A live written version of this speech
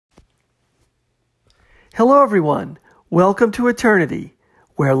Hello, everyone. Welcome to Eternity,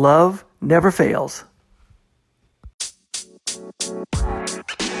 where love never fails.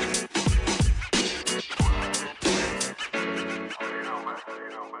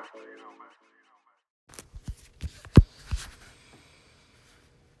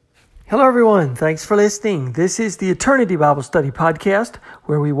 Hello, everyone. Thanks for listening. This is the Eternity Bible Study Podcast,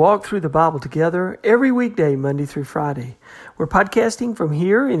 where we walk through the Bible together every weekday, Monday through Friday. We're podcasting from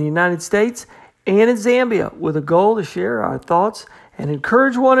here in the United States and in Zambia with a goal to share our thoughts and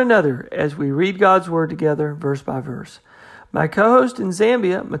encourage one another as we read God's Word together, verse by verse. My co-host in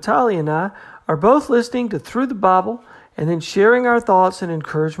Zambia, Matali, and I are both listening to Through the Bible and then sharing our thoughts and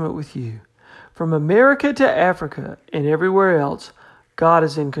encouragement with you. From America to Africa and everywhere else, God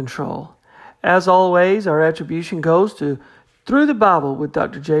is in control. As always, our attribution goes to Through the Bible with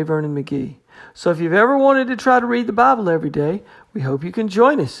Dr. J. Vernon McGee. So if you've ever wanted to try to read the Bible every day, we hope you can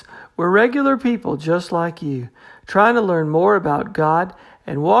join us. We're regular people just like you, trying to learn more about God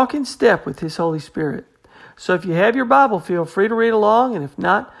and walk in step with His Holy Spirit. So if you have your Bible, feel free to read along, and if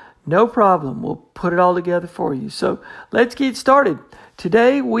not, no problem. We'll put it all together for you. So let's get started.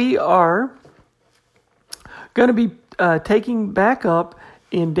 Today we are going to be taking back up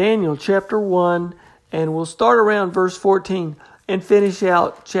in Daniel chapter 1, and we'll start around verse 14 and finish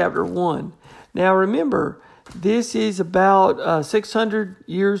out chapter 1. Now remember, this is about 600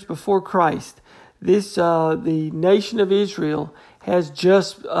 years before Christ. The nation of Israel has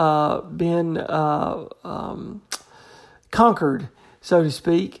just been conquered, so to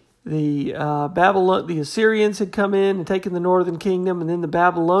speak. The Assyrians had come in and taken the northern kingdom, and then the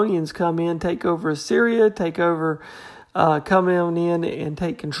Babylonians come in, take over Assyria, come in and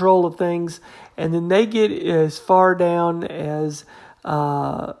take control of things, and then they get as far down as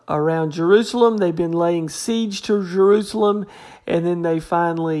around Jerusalem. They've been laying siege to Jerusalem, and then they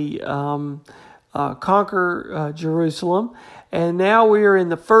finally conquer Jerusalem. And now we are in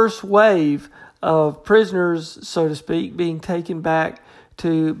the first wave of prisoners, so to speak, being taken back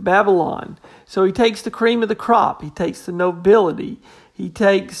to Babylon. So he takes the cream of the crop. He takes the nobility. He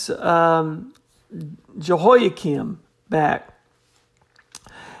takes Jehoiakim back.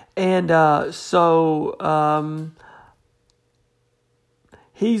 And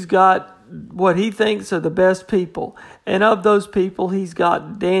he's got what he thinks are the best people. And of those people, he's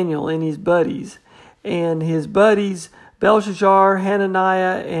got Daniel and his buddies. And his buddies, Belshazzar,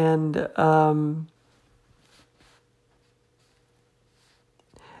 Hananiah, and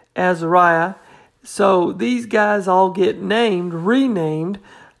Azariah. So these guys all get renamed.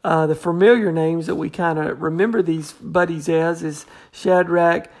 The familiar names that we kind of remember these buddies as is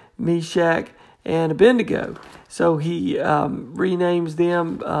Shadrach, Meshach, and Abednego. So he renames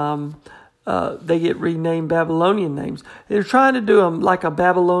them. They get renamed Babylonian names. They're trying to do them like a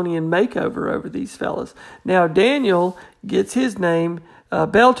Babylonian makeover over these fellas. Now Daniel gets his name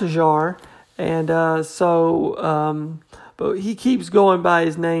Belteshazzar, and but he keeps going by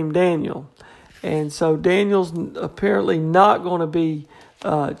his name Daniel. And so Daniel's apparently not going to be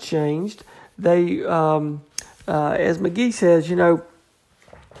changed. They, as McGee says,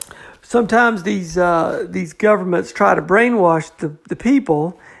 sometimes these governments try to brainwash the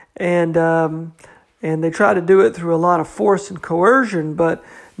people, and they try to do it through a lot of force and coercion. But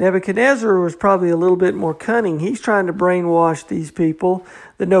Nebuchadnezzar was probably a little bit more cunning. He's trying to brainwash these people,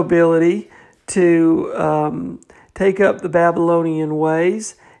 the nobility, to take up the Babylonian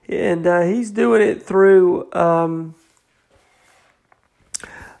ways, and he's doing it through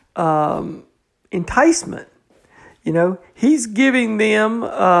enticement. He's giving them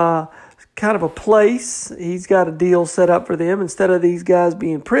kind of a place. He's got a deal set up for them. Instead of these guys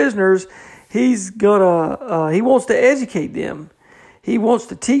being prisoners, he wants to educate them. He wants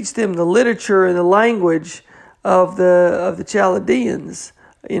to teach them the literature and the language of the Chaldeans.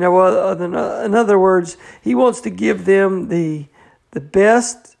 In other words, he wants to give them the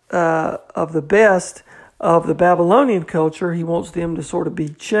best of the best of the Babylonian culture. He wants them to sort of be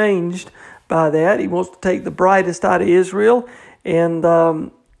changed by that. He wants to take the brightest out of Israel and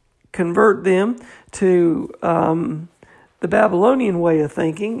convert them to the Babylonian way of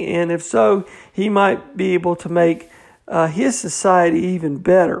thinking. And if so, he might be able to make his society even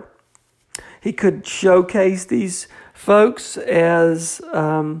better. He could showcase these folks as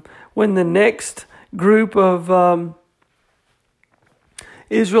when the next group of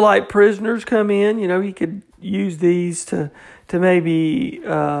Israelite prisoners come in, he could use these to maybe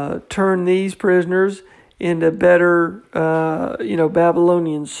turn these prisoners into better,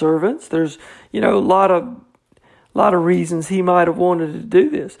 Babylonian servants. There's, a lot lot of reasons he might have wanted to do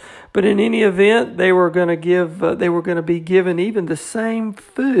this. But in any event, they were going to be given even the same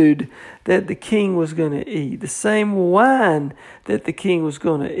food that the king was going to eat, the same wine that the king was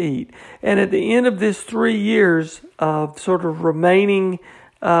going to eat. And at the end of this 3 years of sort of remaining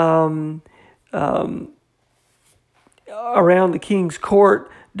around the king's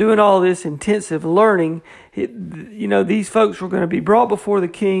court, doing all this intensive learning, these folks were going to be brought before the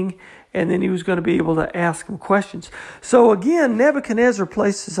king, and then he was going to be able to ask them questions. So again, Nebuchadnezzar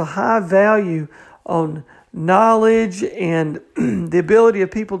places a high value on knowledge and the ability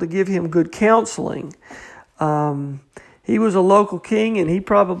of people to give him good counseling. He was a local king, and he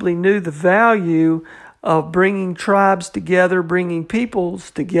probably knew the value of bringing tribes together, bringing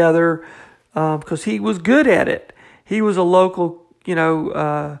peoples together, because he was good at it. He was a local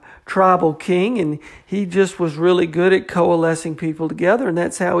tribal king, and he just was really good at coalescing people together, and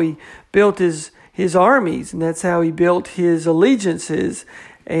that's how he built his armies, and that's how he built his allegiances,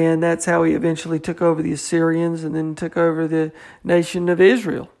 and that's how he eventually took over the Assyrians and then took over the nation of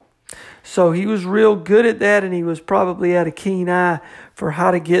Israel. So he was real good at that, and he was probably had a keen eye for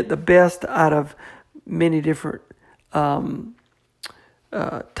how to get the best out of many different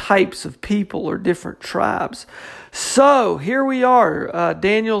types of people or different tribes. So here we are.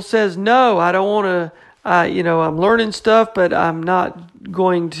 Daniel says, no, I don't want to, I'm learning stuff, but I'm not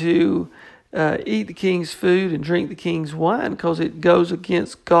going to eat the king's food and drink the king's wine because it goes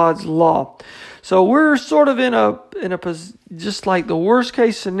against God's law. So we're sort of in a just like the worst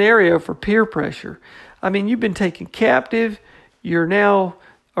case scenario for peer pressure. I mean, you've been taken captive. You're now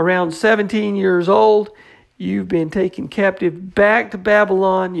around 17 years old. You've been taken captive back to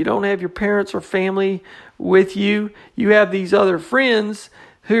Babylon. You don't have your parents or family with you. You have these other friends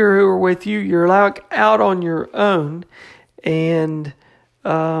who are with you. You're like out on your own. And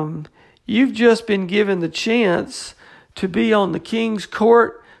you've just been given the chance to be on the king's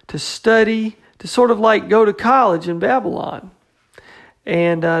court, to study, to sort of like go to college in Babylon.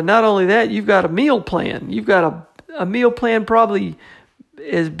 And not only that, you've got a meal plan. You've got a meal plan probably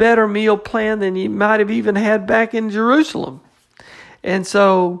is better meal plan than you might have even had back in Jerusalem. And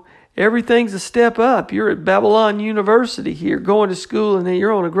so everything's a step up. You're at Babylon University here, going to school, and then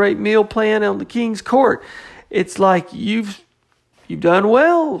you're on a great meal plan on the king's court. It's like you've done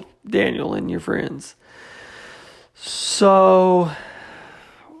well, Daniel and your friends. So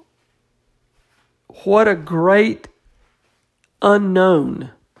what a great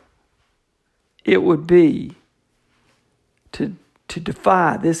unknown it would be to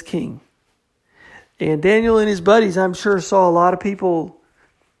defy this king. And Daniel and his buddies, I'm sure, saw a lot of people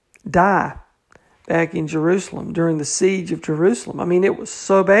die back in Jerusalem during the siege of Jerusalem. I mean, it was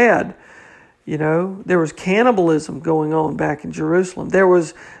so bad. There was cannibalism going on back in Jerusalem. There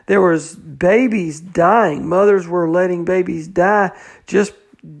was babies dying. Mothers were letting babies die just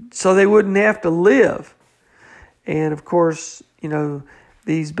so they wouldn't have to live. And of course,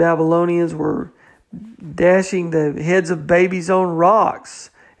 these Babylonians were dashing the heads of babies on rocks,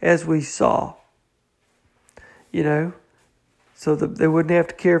 as we saw. So that they wouldn't have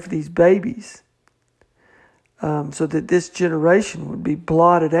to care for these babies. So that this generation would be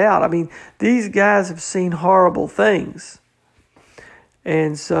blotted out. I mean, these guys have seen horrible things.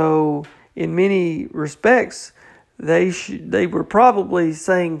 And so, in many respects, they were probably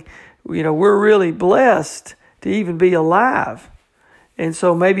saying, we're really blessed to even be alive. And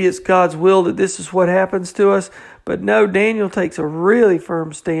so maybe it's God's will that this is what happens to us. But no, Daniel takes a really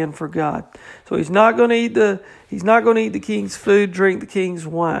firm stand for God. So he's not going to eat the king's food, drink the king's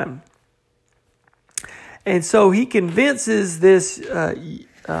wine. And so he convinces this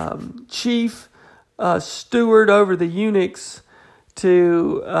chief steward over the eunuchs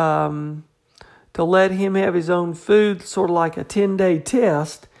to let him have his own food, sort of like a 10-day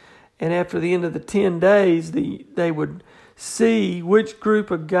test. And after the end of the 10 days, they would see which group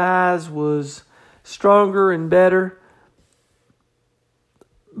of guys was stronger and better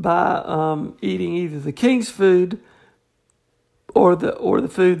by eating either the king's food or the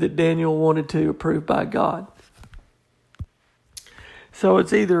food that Daniel wanted to approve by God. So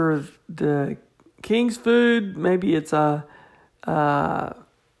it's either the king's food, maybe it's a high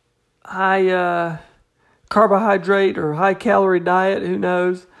carbohydrate or high calorie diet, who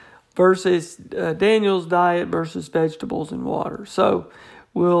knows, versus Daniel's diet versus vegetables and water. So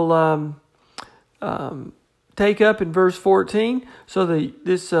we'll take up in verse 14. So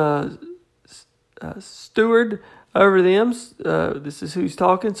this steward over them, this is who's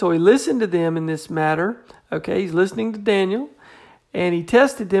talking. So he listened to them in this matter. Okay, he's listening to Daniel, and he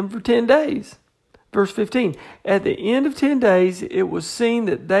tested them for 10 days. Verse 15, at the end of 10 days, it was seen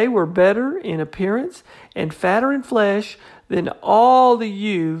that they were better in appearance and fatter in flesh than all the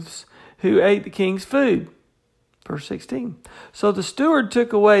youths who ate the king's food. Verse 16, so the steward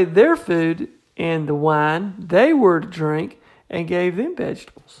took away their food and the wine they were to drink and gave them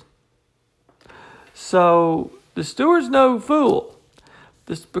vegetables. So the steward's no fool,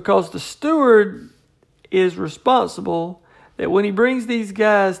 because the steward is responsible that when he brings these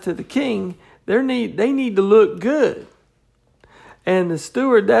guys to the king, they need to look good. And the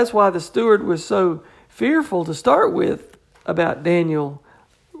steward, that's why the steward was so fearful to start with about Daniel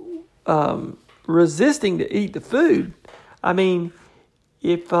resisting to eat the food. I mean,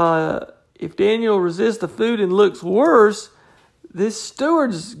 if Daniel resists the food and looks worse, this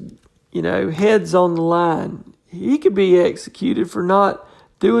steward's, head's on the line. He could be executed for not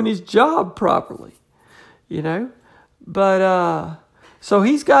doing his job properly, But so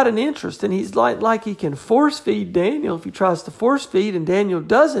he's got an interest, and he's like he can force feed Daniel. If he tries to force feed and Daniel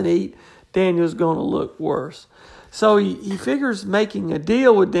doesn't eat, Daniel's going to look worse. So he figures making a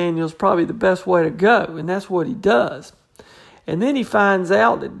deal with Daniel is probably the best way to go, and that's what he does. And then he finds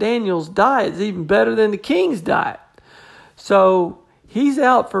out that Daniel's diet is even better than the king's diet. So he's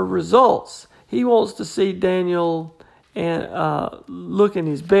out for results. He wants to see Daniel and looking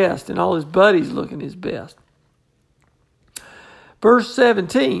his best, and all his buddies looking his best. Verse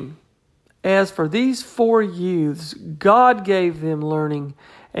 17, as for these 4 youths, God gave them learning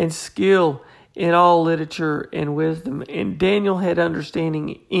and skill in all literature and wisdom, and Daniel had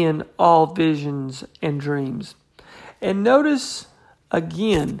understanding in all visions and dreams. And notice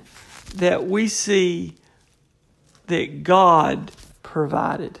again that we see that God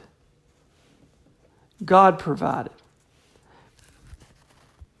provided. God provided.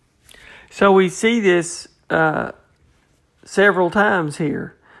 So we see this several times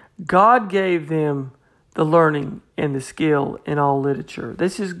here. God gave them the learning and the skill in all literature.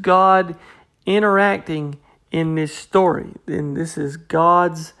 This is God interacting in this story. And this is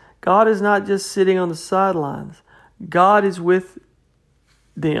God is not just sitting on the sidelines. God is with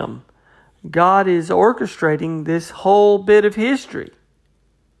them. God is orchestrating this whole bit of history.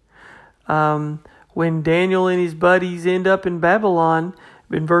 When Daniel and his buddies end up in Babylon,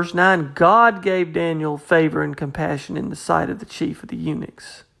 in verse 9, God gave Daniel favor and compassion in the sight of the chief of the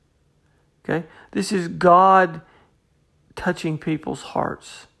eunuchs. Okay? This is God touching people's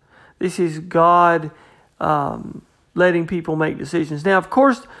hearts. This is God letting people make decisions. Now, of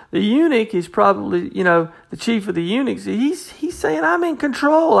course, the eunuch is probably, the chief of the eunuchs. He's saying, I'm in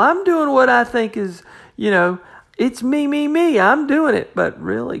control. I'm doing what I think is, it's me. I'm doing it. But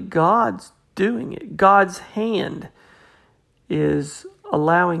really, God's doing it. God's hand is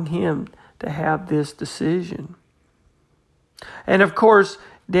allowing him to have this decision. And of course,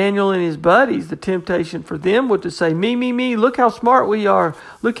 Daniel and his buddies, the temptation for them was to say, me, look how smart we are.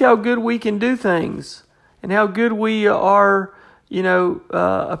 Look how good we can do things. And how good we are,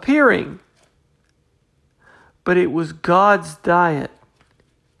 appearing. But it was God's diet.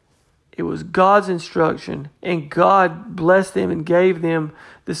 It was God's instruction. And God blessed them and gave them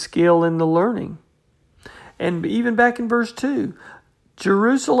the skill and the learning. And even back in verse 2,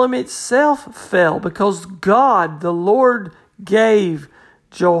 Jerusalem itself fell because God, the Lord, gave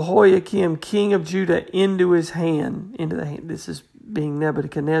Jehoiakim, king of Judah, into his hand. This is being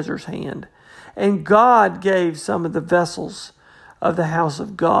Nebuchadnezzar's hand. And God gave some of the vessels of the house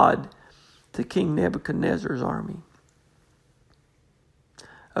of God to King Nebuchadnezzar's army.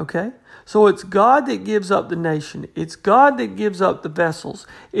 Okay? So it's God that gives up the nation. It's God that gives up the vessels.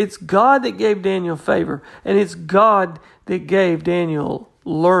 It's God that gave Daniel favor. And it's God that gave Daniel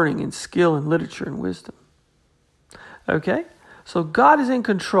learning and skill and literature and wisdom. Okay? So God is in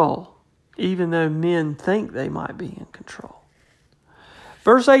control, even though men think they might be in control.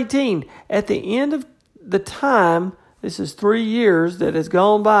 Verse 18, at the end of the time, this is 3 years that has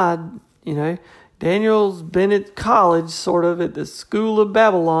gone by, Daniel's been at college, sort of at the school of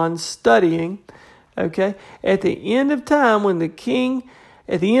Babylon, studying. Okay, at the end of the time when the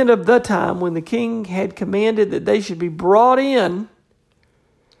king had commanded that they should be brought in.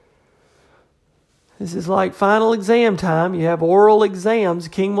 This is like final exam time. You have oral exams.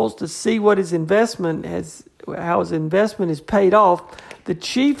 The king wants to see what his investment how his investment is paid off. The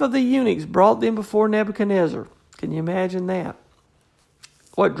chief of the eunuchs brought them before Nebuchadnezzar. Can you imagine that?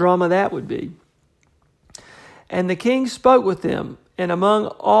 What drama that would be. And the king spoke with them, and among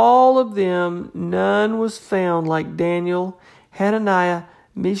all of them none was found like Daniel, Hananiah,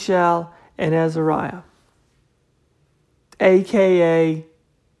 Mishael, and Azariah, a.k.a.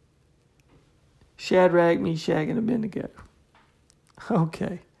 Shadrach, Meshach, and Abednego.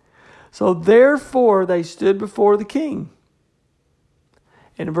 Okay. So therefore they stood before the king.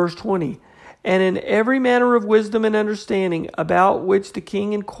 And in verse 20, and in every manner of wisdom and understanding about which the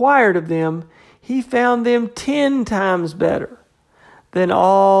king inquired of them, he found them 10 times better than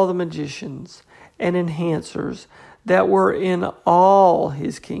all the magicians and enhancers that were in all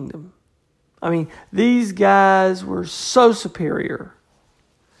his kingdom. I mean, these guys were so superior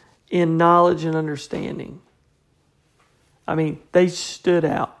in knowledge and understanding. I mean, they stood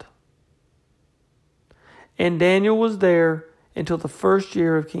out. And Daniel was there until the first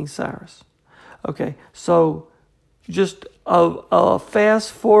year of King Cyrus. Okay, so just a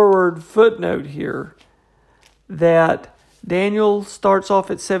fast forward footnote here that Daniel starts off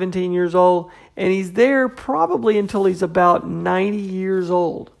at 17 years old, and he's there probably until he's about 90 years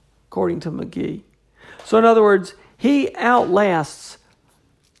old, according to McGee. So in other words, he outlasts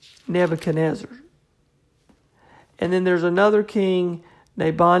Nebuchadnezzar. And then there's another king,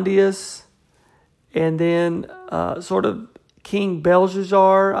 Nabonidus, and then sort of King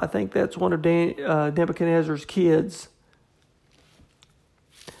Belshazzar. I think that's one of Nebuchadnezzar's kids.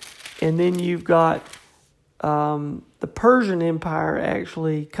 And then you've got the Persian Empire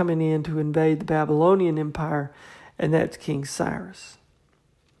actually coming in to invade the Babylonian Empire, and that's King Cyrus.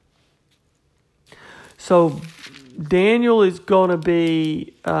 So Daniel is going to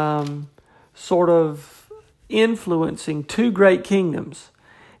be sort of influencing two great kingdoms.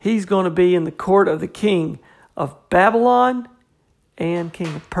 He's going to be in the court of the king of Babylon and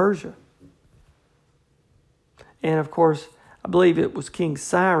king of Persia. And of course, I believe it was King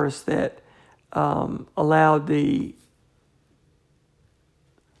Cyrus that allowed the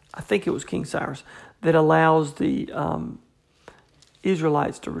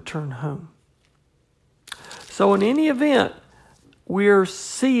Israelites to return home. So in any event, we're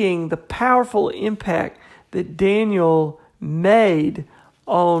seeing the powerful impact that Daniel made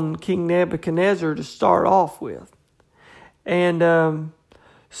on King Nebuchadnezzar to start off with. And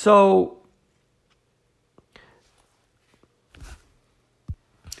so,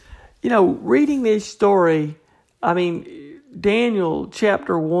 you know, reading this story, I mean, Daniel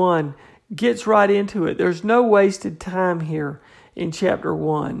chapter 1 gets right into it. There's no wasted time here in chapter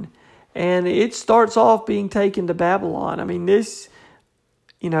 1. And it starts off being taken to Babylon. I mean, this,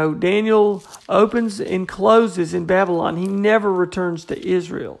 you know, Daniel opens and closes in Babylon. He never returns to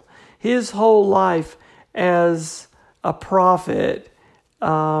Israel. His whole life as a prophet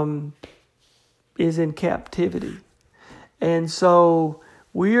is in captivity. And so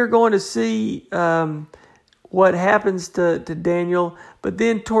we are going to see what happens to Daniel. But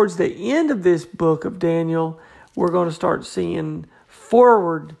then towards the end of this book of Daniel, we're going to start seeing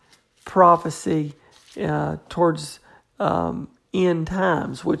forward prophecy towards end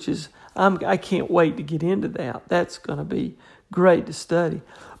times, which is, I can't wait to get into that. That's going to be great to study.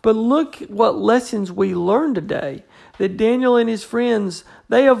 But look what lessons we learn today. That Daniel and his friends,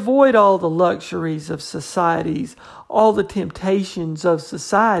 they avoid all the luxuries of societies, all the temptations of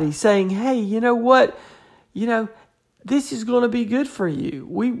society, saying, hey, you know what? You know, this is going to be good for you.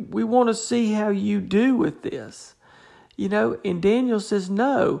 We want to see how you do with this. You know, and Daniel says,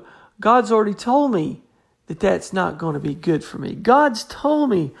 no, God's already told me that that's not going to be good for me. God's told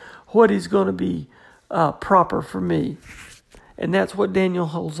me what is going to be proper for me. And that's what Daniel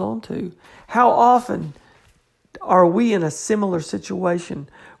holds on to. How often are we in a similar situation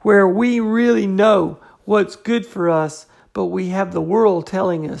where we really know what's good for us, but we have the world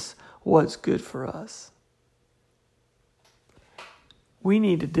telling us what's good for us? We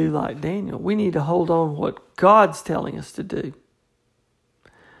need to do like Daniel. We need to hold on what God's telling us to do,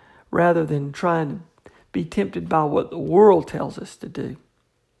 rather than trying to be tempted by what the world tells us to do.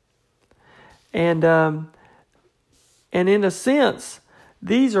 And in a sense,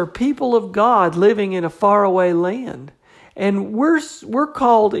 these are people of God living in a faraway land. And we're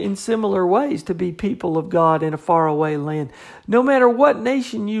called in similar ways to be people of God in a faraway land. No matter what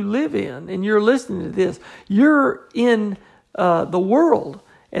nation you live in, and you're listening to this, you're in the world,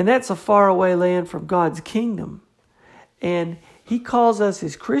 and that's a faraway land from God's kingdom. And He calls us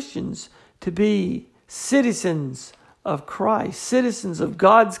as Christians to be citizens of Christ, citizens of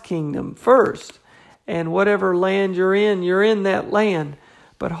God's kingdom first. And whatever land you're in that land.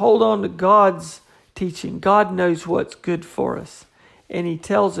 But hold on to God's teaching. God knows what's good for us. And He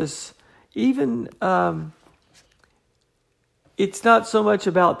tells us, even it's not so much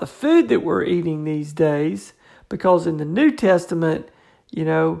about the food that we're eating these days, because in the New Testament, you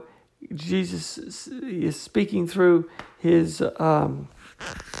know, Jesus is speaking through His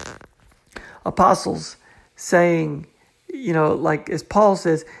apostles, saying, you know, like as Paul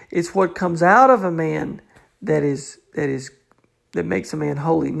says, it's what comes out of a man that is that makes a man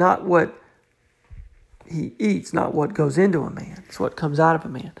holy, not what he eats, not what goes into a man. It's what comes out of a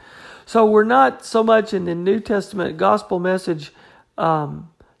man. So we're not so much in the New Testament gospel message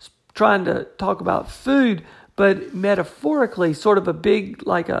trying to talk about food, but metaphorically, sort of a big,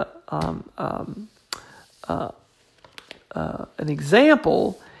 like an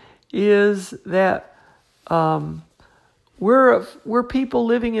example is that we're people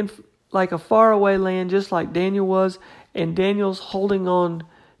living in like a faraway land, just like Daniel was, and Daniel's holding on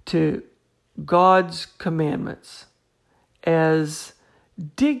to God's commandments as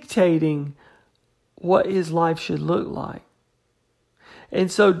dictating what his life should look like.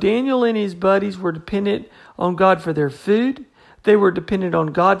 And so Daniel and his buddies were dependent on God for their food. They were dependent on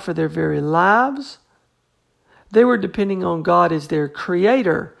God for their very lives. They were depending on God as their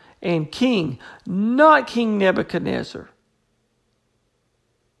creator and king, not King Nebuchadnezzar.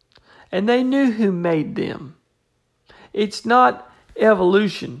 And they knew who made them. It's not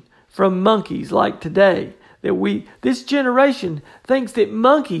evolution from monkeys like today. This generation thinks that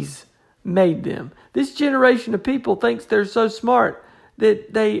monkeys made them. This generation of people thinks they're so smart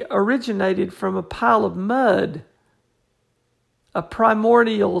that they originated from a pile of mud, a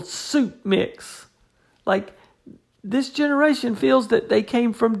primordial soup mix. Like, this generation feels that they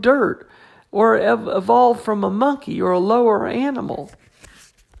came from dirt or evolved from a monkey or a lower animal.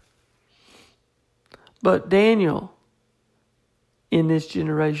 But Daniel, in this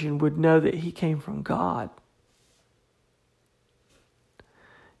generation, would know that he came from God.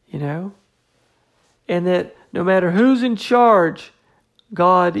 You know? And that no matter who's in charge,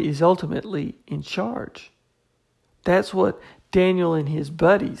 God is ultimately in charge. That's what Daniel and his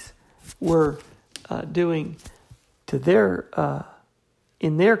buddies were doing to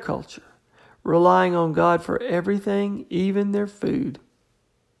in their culture, relying on God for everything, even their food.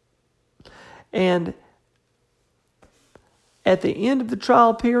 And at the end of the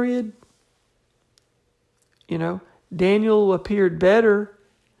trial period, Daniel appeared better,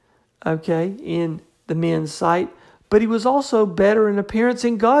 in the men's sight, but he was also better in appearance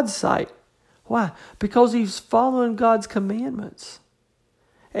in God's sight. Why? Because he's following God's commandments.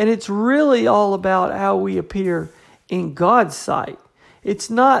 And it's really all about how we appear in God's sight. It's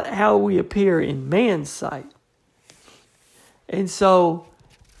not how we appear in man's sight. And so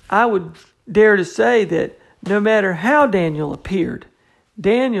I would dare to say that no matter how Daniel appeared,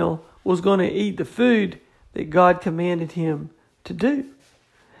 Daniel was going to eat the food that God commanded him to do.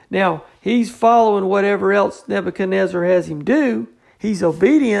 Now, he's following whatever else Nebuchadnezzar has him do. He's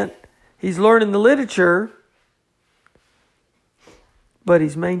obedient. He's learning the literature. But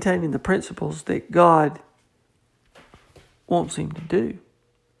he's maintaining the principles that God wants him to do.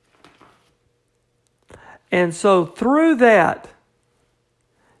 And so through that,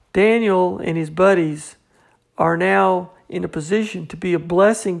 Daniel and his buddies are now in a position to be a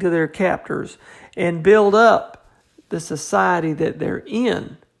blessing to their captors and build up the society that they're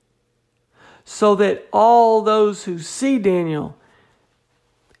in, so that all those who see Daniel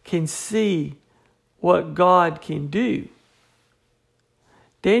can see what God can do.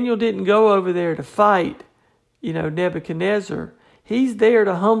 Daniel didn't go over there to fight, Nebuchadnezzar. He's there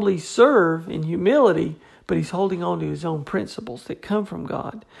to humbly serve in humility, but he's holding on to his own principles that come from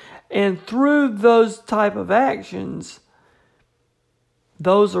God. And through those type of actions,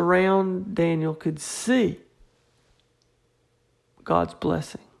 those around Daniel could see God's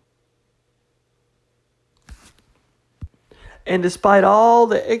blessing. And despite all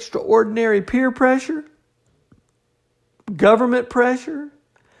the extraordinary peer pressure, government pressure,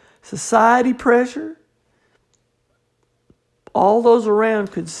 society pressure, all those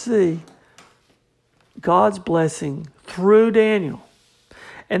around could see God's blessing through Daniel.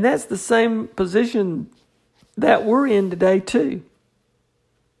 And that's the same position that we're in today too.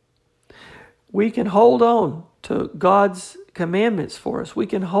 We can hold on to God's commandments for us. We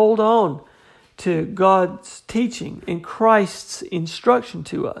can hold on to God's teaching and Christ's instruction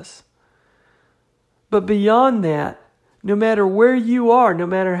to us. But beyond that, no matter where you are, no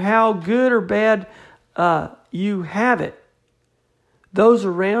matter how good or bad you have it, those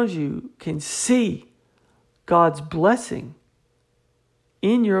around you can see God's blessing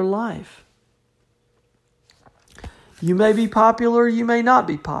in your life. You may be popular, you may not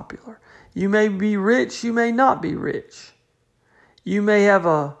be popular. You may be rich, you may not be rich. You may have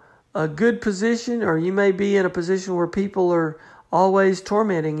a good position, or you may be in a position where people are always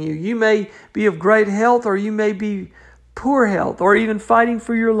tormenting you. You may be of great health, or you may be poor health, or even fighting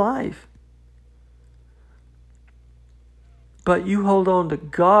for your life. But you hold on to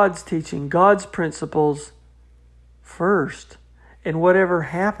God's teaching, God's principles first. And whatever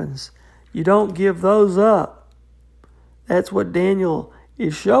happens, you don't give those up. That's what Daniel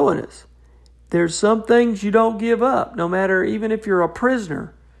is showing us. There's some things you don't give up, no matter even if you're a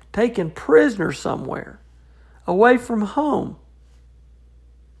prisoner, taken prisoner somewhere, away from home.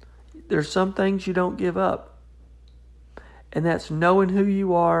 There's some things you don't give up. And that's knowing who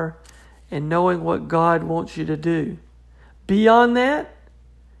you are and knowing what God wants you to do. Beyond that,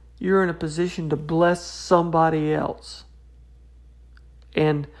 you're in a position to bless somebody else.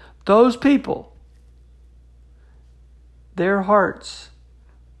 And those people, their hearts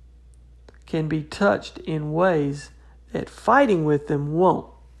can be touched in ways that fighting with them won't.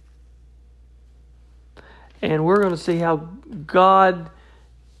 And we're going to see how God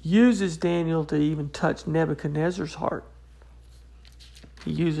uses Daniel to even touch Nebuchadnezzar's heart.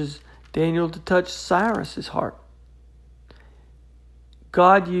 He uses Daniel to touch Cyrus's heart.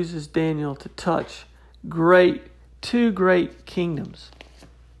 God uses Daniel to touch two great kingdoms.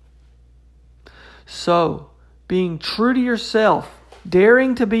 So, being true to yourself,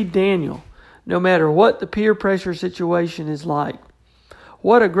 daring to be Daniel, no matter what the peer pressure situation is like.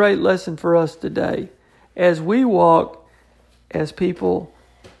 What a great lesson for us today as we walk as people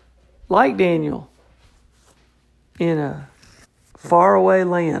like Daniel in a faraway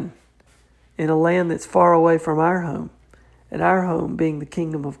land, in a land that's far away from our home, and our home being the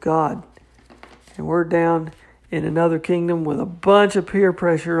kingdom of God. And we're down in another kingdom with a bunch of peer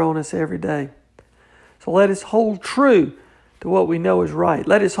pressure on us every day. So let us hold true to what we know is right.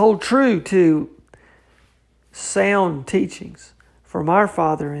 Let us hold true to sound teachings from our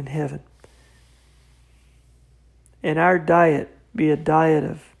Father in heaven. And our diet be a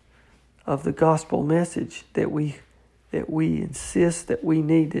diet of the gospel message that we insist that we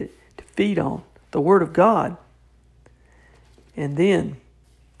need to feed on, the Word of God. And then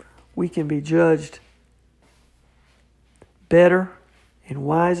we can be judged better and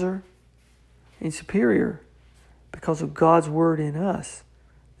wiser and superior because of God's Word in us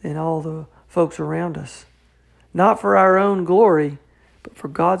than all the folks around us. Not for our own glory, but for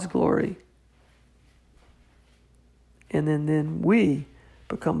God's glory. And then we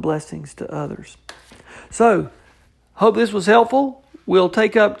become blessings to others. So, hope this was helpful. We'll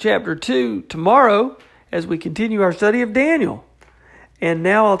take up chapter 2 tomorrow as we continue our study of Daniel. And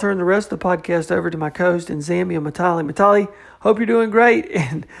now I'll turn the rest of the podcast over to my co-host in Zambia, Matali. Matali, hope you're doing great.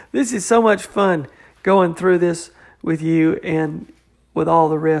 And this is so much fun going through this with you and with all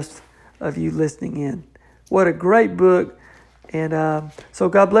the rest of you listening in. What a great book. And so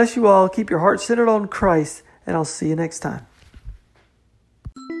God bless you all. Keep your heart centered on Christ. And I'll see you next time.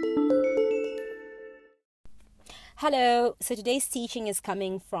 Hello, so today's teaching is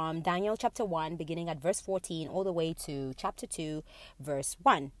coming from Daniel chapter 1, beginning at verse 14, all the way to chapter 2, verse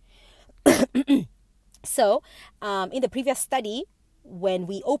 1. So, in the previous study, when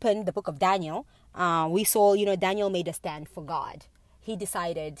we opened the book of Daniel, we saw, Daniel made a stand for God. He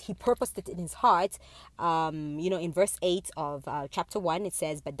decided, he purposed it in his heart. In verse 8 of chapter 1, it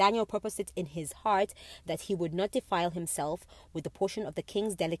says, "But Daniel purposed it in his heart that he would not defile himself with the portion of the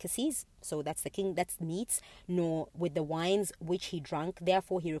king's delicacies." So that's meats, nor with the wines which he drank.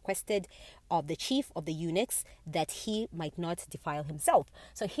 Therefore he requested of the chief of the eunuchs that he might not defile himself.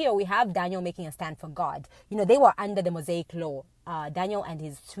 So here we have Daniel making a stand for God. They were under the Mosaic law. Daniel and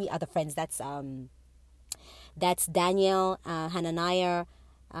his 3 other friends, that's Daniel, Hananiah,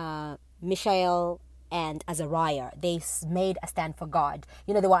 Mishael, and Azariah. They made a stand for God.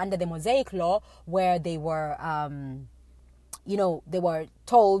 They were under the Mosaic law where they were, they were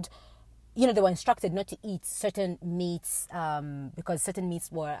told, they were instructed not to eat certain meats because certain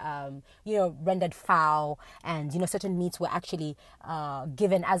meats were, rendered foul, and, certain meats were actually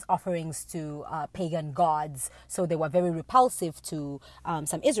given as offerings to pagan gods. So they were very repulsive to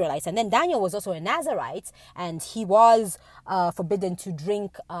some Israelites. And then Daniel was also a Nazirite, and he was forbidden to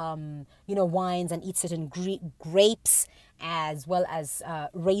drink, wines and eat certain grapes, as well as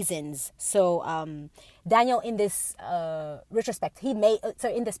raisins. So Daniel, in this perspective,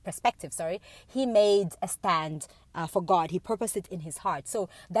 he made a stand for God. He purposed it in his heart. So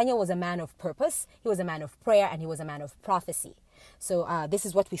Daniel was a man of purpose. He was a man of prayer, and he was a man of prophecy. So this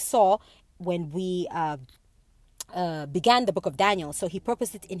is what we saw when we began the book of Daniel. So he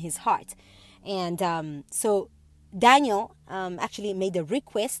purposed it in his heart. And so Daniel actually made a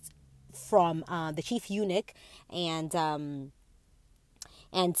request from the chief eunuch, and the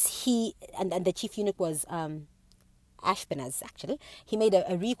chief eunuch was Ashpenaz. Actually, he made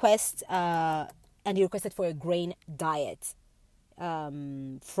a request, and he requested for a grain diet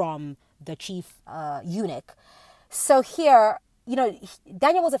from the chief eunuch. So here,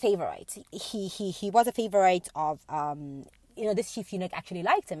 Daniel was a favorite. He was a favorite of this chief eunuch actually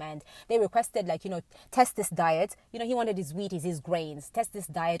liked him, and they requested, like, test this diet. He wanted his wheat, his grains, test this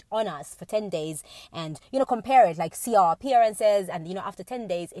diet on us for 10 days and, compare it, like, see our appearances. And, after 10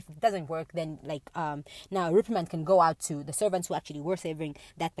 days, if it doesn't work, then, like, now a reprimand can go out to the servants who actually were savoring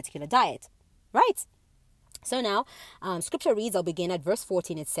that particular diet. Right? So now, scripture reads, I'll begin at verse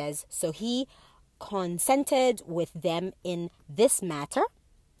 14. It says, so he consented with them in this matter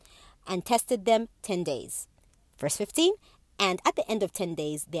and tested them 10 days. Verse 15, and at the end of 10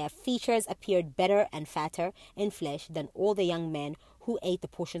 days, their features appeared better and fatter in flesh than all the young men who ate the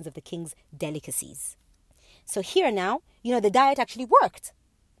portions of the king's delicacies. So here now, the diet actually worked.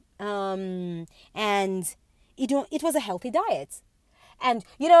 And, it was a healthy diet. And,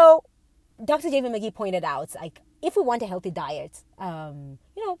 Dr. David McGee pointed out, like, if we want a healthy diet,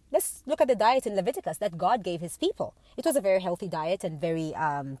 let's look at the diet in Leviticus that God gave his people. It was a very healthy diet and very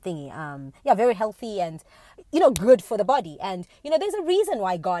very healthy and, good for the body. And, there's a reason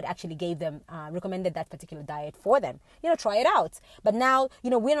why God actually gave them, recommended that particular diet for them. Try it out. But now,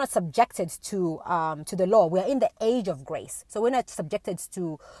 we're not subjected to the law. We're in the age of grace. So we're not subjected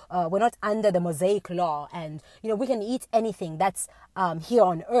to, we're not under the Mosaic law. And, we can eat anything that's here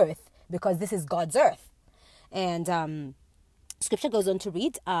on earth because this is God's earth. And scripture goes on to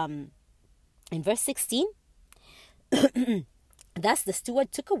read in verse 16, thus the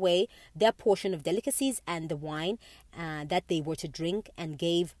steward took away their portion of delicacies and the wine that they were to drink and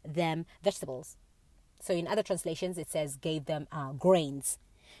gave them vegetables. So in other translations, it says gave them grains.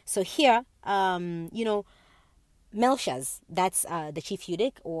 So here, Melchaz, that's the chief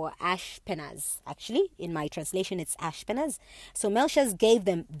eunuch, or Ashpenaz. Actually, in my translation, it's Ashpenaz. So Melchaz gave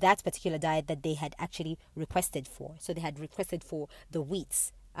them that particular diet that they had actually requested for. So they had requested for the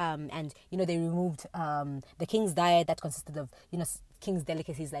wheats. And, they removed the king's diet that consisted of, king's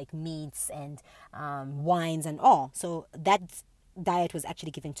delicacies like meats and wines and all. So that diet was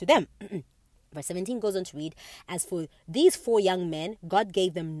actually given to them. Verse 17 goes on to read, as for these 4 young men, God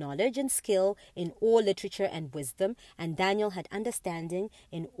gave them knowledge and skill in all literature and wisdom, and Daniel had understanding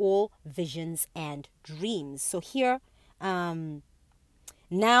in all visions and dreams. So here, now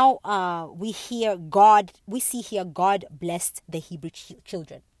we see here God blessed the Hebrew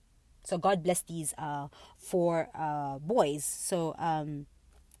children. So God blessed these 4 boys. So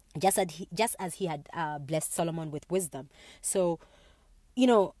just as he had blessed Solomon with wisdom. So,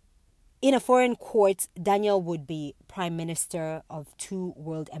 in a foreign court, Daniel would be prime minister of 2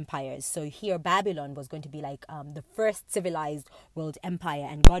 world empires. So here, Babylon was going to be like the first civilized world empire,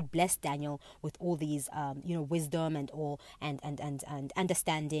 and God blessed Daniel with all these, wisdom and all, and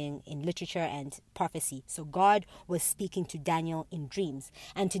understanding in literature and prophecy. So God was speaking to Daniel in dreams,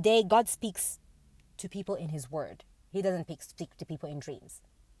 and today God speaks to people in His Word. He doesn't speak to people in dreams.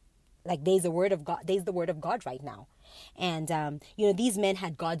 Like there's the word of God. There's the word of God right now, and these men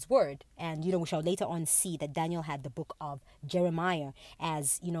had God's word, and we shall later on see that Daniel had the book of Jeremiah,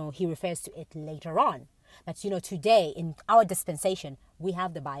 as he refers to it later on. But today in our dispensation we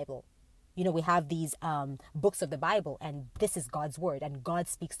have the Bible. We have these books of the Bible, and this is God's word, and God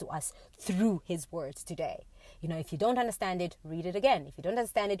speaks to us through His words today. If you don't understand it, read it again. If you don't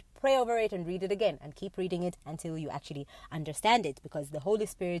understand it, pray over it and read it again, and keep reading it until you actually understand it, because the Holy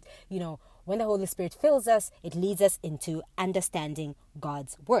Spirit, when the Holy Spirit fills us, it leads us into understanding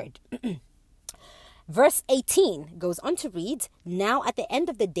God's word. Verse 18 goes on to read, now at the end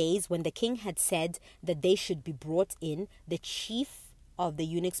of the days when the king had said that they should be brought in, the chief of the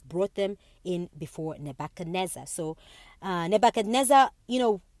eunuchs brought them in before Nebuchadnezzar. So Nebuchadnezzar,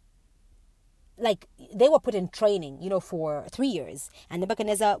 like they were put in training, for 3 years, and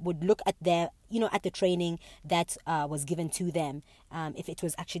Nebuchadnezzar would look at at the training that was given to them, if it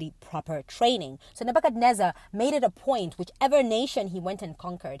was actually proper training. So Nebuchadnezzar made it a point, whichever nation he went and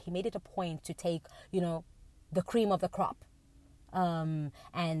conquered, he made it a point to take, the cream of the crop, and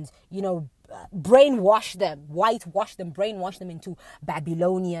brainwash them, whitewash them, brainwash them into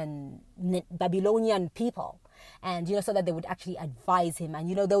Babylonian people. And, so that they would actually advise him. And,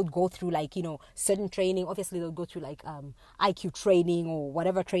 they would go through certain training. Obviously, they would go through IQ training or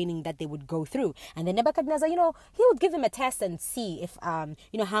whatever training that they would go through. And then Nebuchadnezzar, he would give them a test and see if,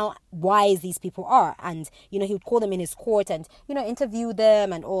 how wise these people are. And, he would call them in his court and, interview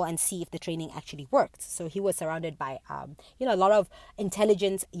them and all, and see if the training actually worked. So he was surrounded by, a lot of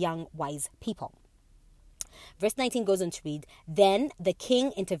intelligent, young, wise people. Verse 19 goes on to read, then the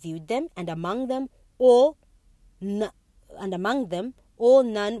king interviewed them, and among them all all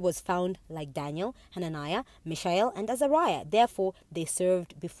none was found like Daniel, Hananiah, Mishael, and Azariah. Therefore, they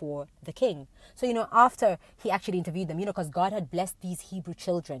served before the king. So, after he actually interviewed them, because God had blessed these Hebrew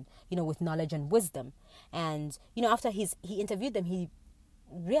children, with knowledge and wisdom. And, after he interviewed them, he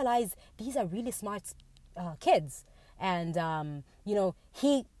realized these are really smart kids. And,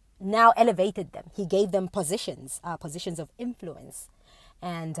 he now elevated them. He gave them positions of influence.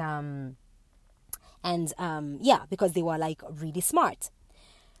 Because they were like really smart.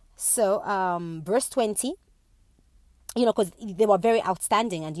 So verse 20, because they were very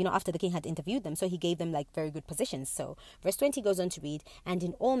outstanding, and after the king had interviewed them, so he gave them like very good positions. So verse 20 goes on to read, and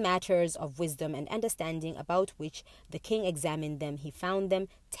in all matters of wisdom and understanding about which the king examined them, he found them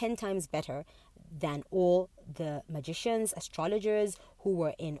 10 times better than all the magicians, astrologers who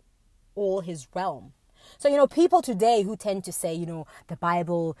were in all his realm. So people today who tend to say the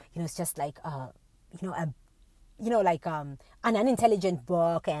Bible it's just like an unintelligent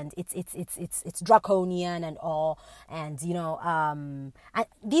book, and it's draconian and all, and and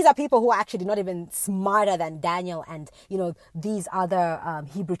these are people who are actually not even smarter than Daniel and these other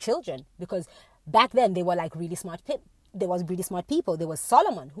Hebrew children, because back then they were like really smart people. There was really smart people. There was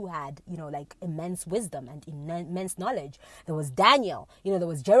Solomon, who had like immense wisdom and immense knowledge. There was Daniel, there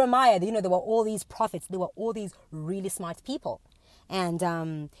was Jeremiah, there were all these prophets. There were all these really smart people. And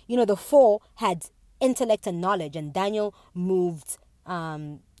the four had intellect and knowledge, and Daniel moved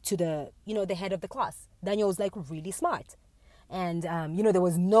to the the head of the class. Daniel was like really smart, and there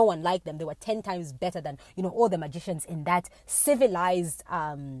was no one like them. They were 10 times better than all the magicians in that civilized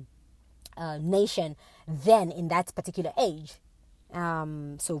nation then, in that particular age.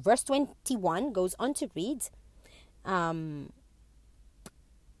 So verse 21 goes on to read, verse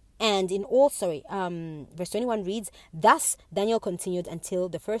 21 reads, thus Daniel continued until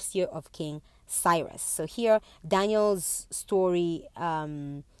the first year of King Cyrus. So here Daniel's story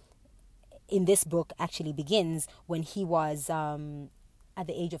in this book actually begins when he was at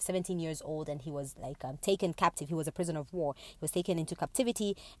the age of 17 years old, and he was like taken captive. He was a prisoner of war. He was taken into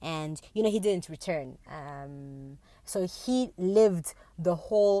captivity, and he didn't return. So he lived the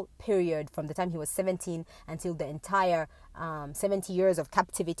whole period from the time he was 17 until the entire 70 years of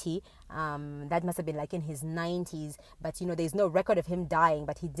captivity. That must have been like in his 90s, but there's no record of him dying.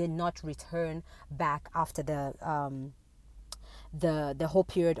 But he did not return back after the whole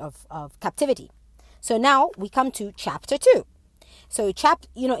period of captivity. So now we come to chapter 2. So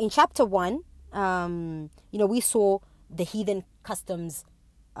in chapter 1, we saw the heathen customs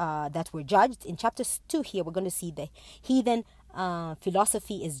that were judged. In chapter 2 here, we're going to see the heathen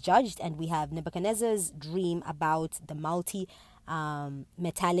philosophy is judged, and we have Nebuchadnezzar's dream about the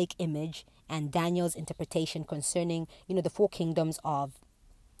metallic image, and Daniel's interpretation concerning the 4 kingdoms of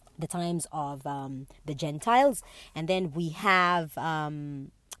the times of the Gentiles. And then we have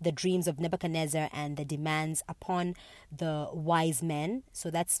the dreams of Nebuchadnezzar and the demands upon the wise men.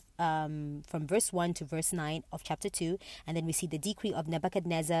 So that's from verse 1 to verse 9 of chapter 2. And then we see the decree of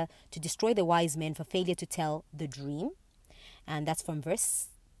Nebuchadnezzar to destroy the wise men for failure to tell the dream. And that's from verse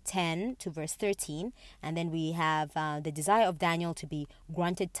 10 to verse 13. And then we have the desire of Daniel to be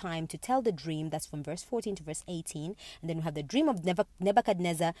granted time to tell the dream. That's from verse 14 to verse 18. And then we have the dream of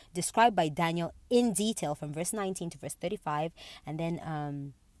Nebuchadnezzar described by Daniel in detail from verse 19 to verse 35. And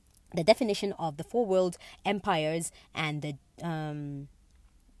then the definition of the 4 world empires and the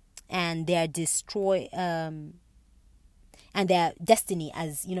and their and their destiny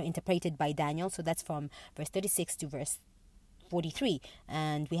as interpreted by Daniel. So that's from verse 36 to verse 43.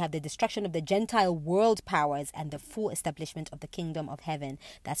 And we have the destruction of the Gentile world powers and the full establishment of the kingdom of heaven.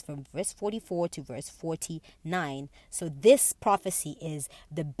 That's from verse 44 to verse 49. So this prophecy is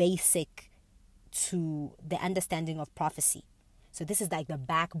the basic to the understanding of prophecy. So this is like the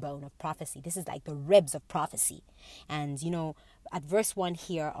backbone of prophecy. This is like the ribs of prophecy. And, at verse 1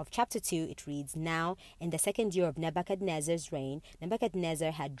 here of chapter 2, it reads, now in the 2nd year of Nebuchadnezzar's reign,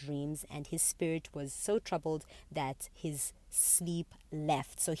 Nebuchadnezzar had dreams, and his spirit was so troubled that his sleep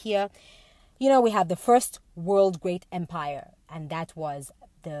left. So here, we have the first world great empire, and that was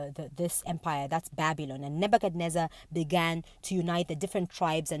this empire, that's Babylon. And Nebuchadnezzar began to unite the different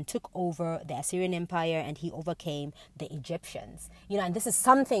tribes and took over the Assyrian Empire, and he overcame the Egyptians. And this is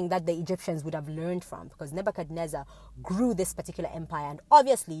something that the Egyptians would have learned from, because Nebuchadnezzar grew this particular empire, and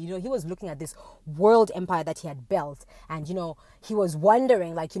obviously he was looking at this world empire that he had built, and he was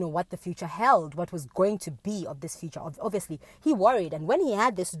wondering what the future held, what was going to be of this future. Obviously he worried, and when he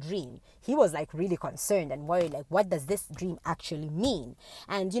had this dream, he was really concerned and worried, what does this dream actually mean?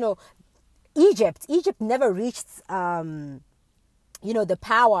 And Egypt never reached the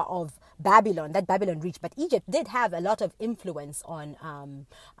power of Babylon, that Babylon reached. But Egypt did have a lot of influence on,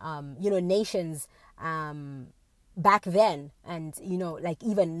 nations back then, and like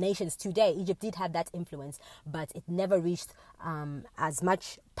even nations today. Egypt did have that influence, but it never reached as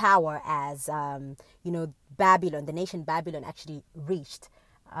much power as Babylon, the nation Babylon, actually reached.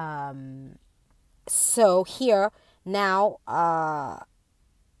 So here now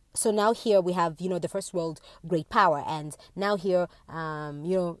here we have the first world great power, and now here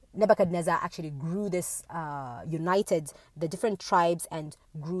Nebuchadnezzar actually grew this, united the different tribes and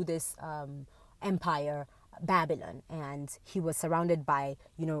grew this empire, Babylon. And he was surrounded by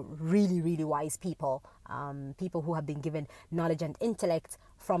really, really wise people, people who have been given knowledge and intellect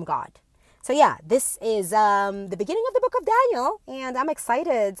from God. So yeah, this is the beginning of the book of Daniel, and I'm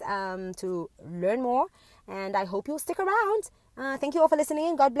excited to learn more, and I hope you'll stick around. Thank you all for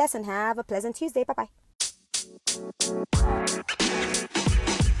listening. God bless, and have a pleasant Tuesday. Bye-bye.